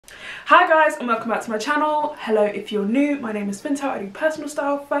Hi guys and welcome back to my channel. Hello if you're new, my name is Funto. I do personal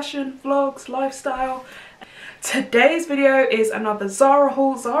style, fashion, vlogs, lifestyle. Today's video is another Zara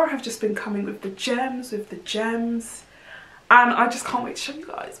haul. Zara have just been coming with the gems, and I just can't wait to show you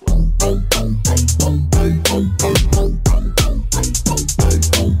guys.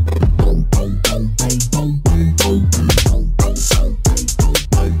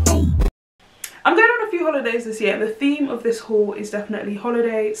 I'm going on a few holidays this year and the theme of this haul is definitely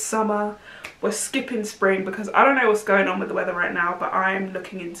holiday, summer. We're skipping spring because I don't know what's going on with the weather right now, but I'm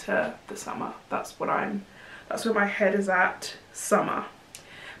looking into the summer. That's where my head is at, summer.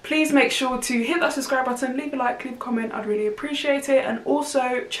 Please make sure to hit that subscribe button, leave a like, leave a comment, I'd really appreciate it, and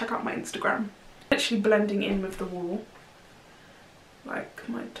also check out my Instagram. Literally blending in with the wall. Like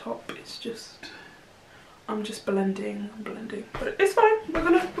my top is just, I'm just blending, but it's fine. We're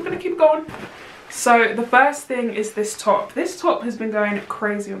gonna keep going. So the first thing is this top. This top has been going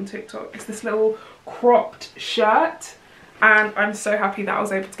crazy on TikTok. It's this little cropped shirt, and I'm so happy that I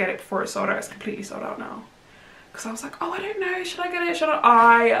was able to get it before it sold out. It's completely sold out now. Because I was like, oh, I don't know, should I get it? Should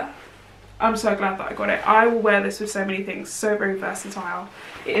I? I'm so glad that I got it. I will wear this with so many things. So very versatile.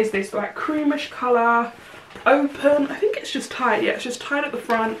 It is this like creamish colour, open. I think it's just tied. Yeah, it's just tied at the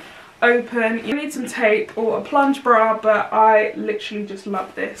front. Open. You need some tape or a plunge bra, but I literally just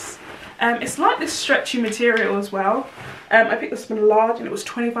love this. It's like this stretchy material as well. I picked this up in large and it was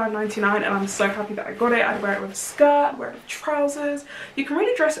 $25.99, and I'm so happy that I got it. I'd wear it with a skirt, wear it with trousers. You can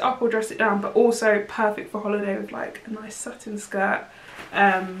really dress it up or dress it down, but also perfect for holiday with like a nice satin skirt.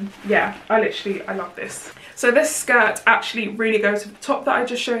 Yeah, I love this. So this skirt actually really goes with the top that I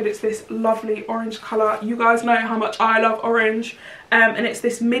just showed. It's this lovely orange colour. You guys know how much I love orange. And it's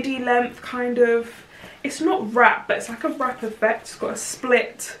this midi length kind of, it's not wrap, but it's like a wrap effect. It's got a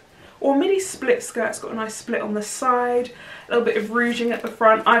split or midi split skirt. It's got a nice split on the side, a little bit of rouging at the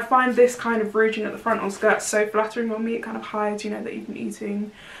front. I find this kind of rouging at the front on skirts so flattering on me. It kind of hides, you know, that you've been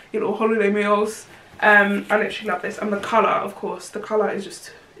eating your little holiday meals. I literally love this, and the colour, of course, the colour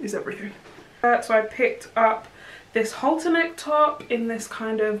is everything. So I picked up this halter neck top in this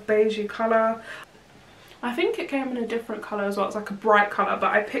kind of beigey colour. I think it came in a different colour as well. It's like a bright colour,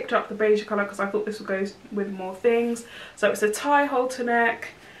 but I picked up the beige colour because I thought this would go with more things. So it's a tie halter neck,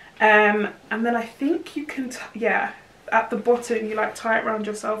 and then I think you can, yeah, at the bottom you like tie it around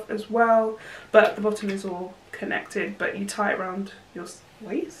yourself as well, but the bottom is all connected, but you tie it around your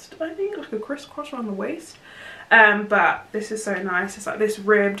waist, I think, like a crisscross around the waist. But this is so nice. It's like this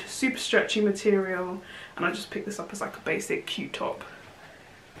ribbed, super stretchy material, and I just picked this up as like a basic cute top.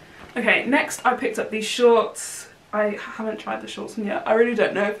 Okay, next I picked up these shorts. I haven't tried the shorts on yet. I really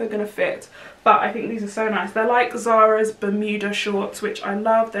don't know if they're gonna fit, but I think these are so nice. They're like Zara's Bermuda shorts, which I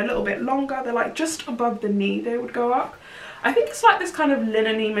love. They're a little bit longer. They're like just above the knee they would go up. I think it's like this kind of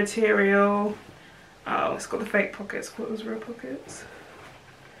linen-y material. Oh, it's got the fake pockets. I thought it was real pockets.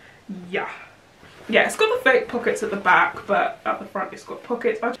 Yeah, it's got the fake pockets at the back, but at the front it's got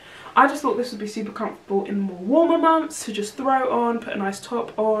pockets. I just thought this would be super comfortable in the more warmer months to just throw on, put a nice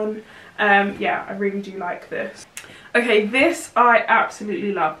top on. Yeah, I really do like this. Okay, this I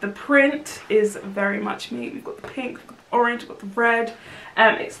absolutely love. The print is very much me. We've got the pink, we've got the orange, we've got the red.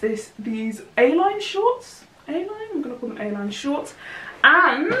 It's these A-line shorts. A-line? I'm gonna call them A-line shorts.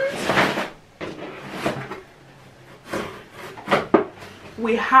 And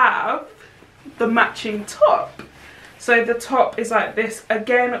we have the matching top. So the top is like this,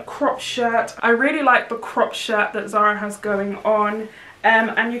 again, crop shirt. I really like the crop shirt that Zara has going on.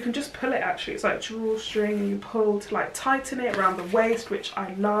 And you can just pull it actually. It's like drawstring, and you pull to like tighten it around the waist, which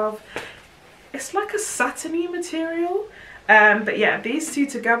I love. It's like a satiny material. But yeah, these two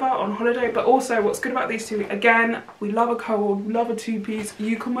together on holiday. But also what's good about these two, again, we love a co-ord, we love a two-piece.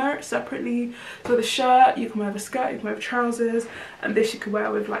 You can wear it separately. So the shirt, you can wear with a skirt, you can wear with trousers, and this you can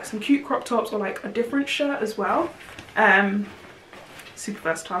wear with like some cute crop tops or like a different shirt as well. Super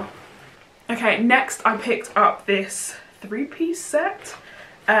versatile. Okay, next I picked up this three-piece set.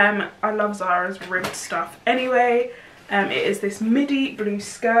 I love Zara's ribbed stuff anyway. It is this midi blue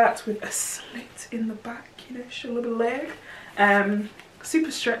skirt with a slit in the back, you know, show a little leg.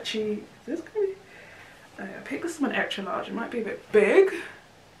 Super stretchy. This gonna be, I picked this up an extra large. It might be a bit big,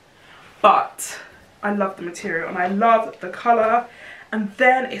 but I love the material and I love the colour. And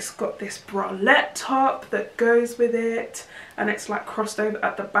then it's got this bralette top that goes with it, and it's like crossed over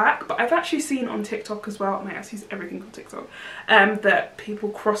at the back. But I've actually seen on TikTok as well, I see everything on TikTok, that people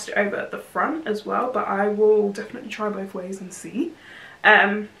crossed it over at the front as well, but I will definitely try both ways and see.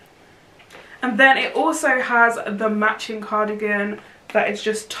 And then it also has the matching cardigan that is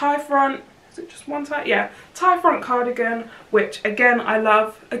just tie front, is it just one tie? Yeah, tie front cardigan, which again I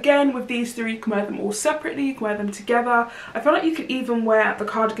love. Again, with these three, you can wear them all separately, you can wear them together. I feel like you could even wear the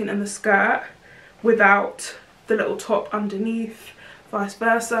cardigan and the skirt without the little top underneath, vice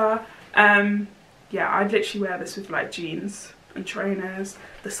versa. Yeah, I'd literally wear this with like jeans and trainers,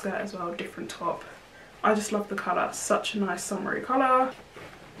 the skirt as well, different top. I just love the colour, such a nice summery colour.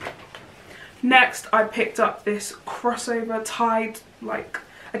 Next, I picked up this crossover tied, like,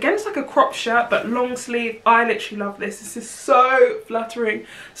 again, it's like a crop shirt, but long sleeve. I literally love this. This is so flattering,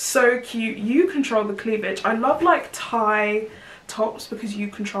 so cute. You control the cleavage. I love like tie tops because you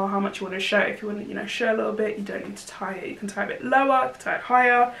control how much you want to show. If you want to, you know, show a little bit, you don't need to tie it. You can tie it a bit lower, you can tie it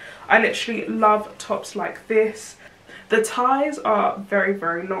higher. I literally love tops like this. The ties are very,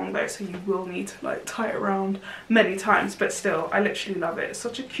 very long though, so you will need to like tie it around many times, but still, I literally love it. It's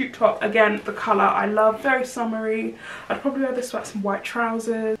such a cute top. Again, the colour I love, very summery. I'd probably wear this with some white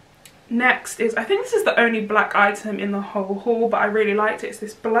trousers. Next is, I think this is the only black item in the whole haul, but I really liked it. It's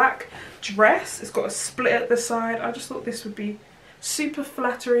this black dress. It's got a split at the side. I just thought this would be super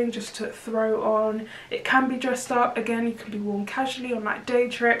flattering just to throw on. It can be dressed up. Again, you can be worn casually on like day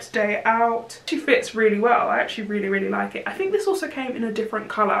trips, day out. She fits really well. I actually really, really like it. I think this also came in a different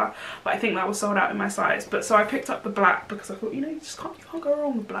colour, but I think that was sold out in my size. But so I picked up the black because I thought, you know, you can't go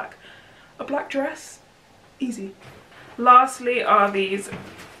wrong with black. A black dress, easy. Lastly are these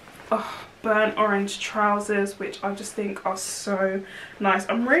burnt orange trousers, which I just think are so nice.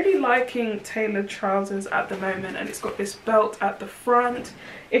 I'm really liking tailored trousers at the moment, and it's got this belt at the front.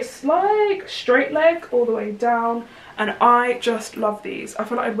 It's like straight leg all the way down, and I just love these. I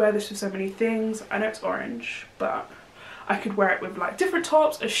feel like I'd wear this with so many things. I know it's orange, but I could wear it with like different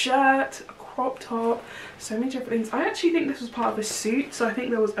tops, a shirt, a crop top, so many different things. I actually think this was part of a suit, so I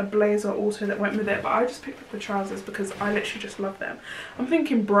think there was a blazer also that went with it, but I just picked up the trousers because I literally just love them. I'm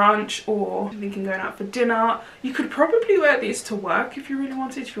thinking brunch, or I'm thinking going out for dinner. You could probably wear these to work if you really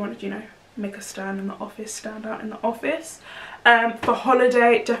wanted, you know, make a stand in the office, stand out in the office. For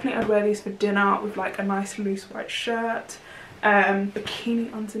holiday, definitely I'd wear these for dinner with like a nice loose white shirt,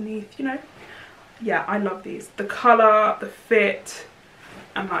 bikini underneath, you know. Yeah, I love these. The colour, the fit,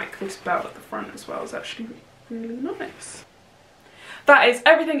 and like this belt at the front as well is actually really nice. That is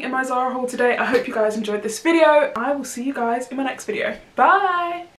everything in my Zara haul today. I hope you guys enjoyed this video. I will see you guys in my next video. Bye!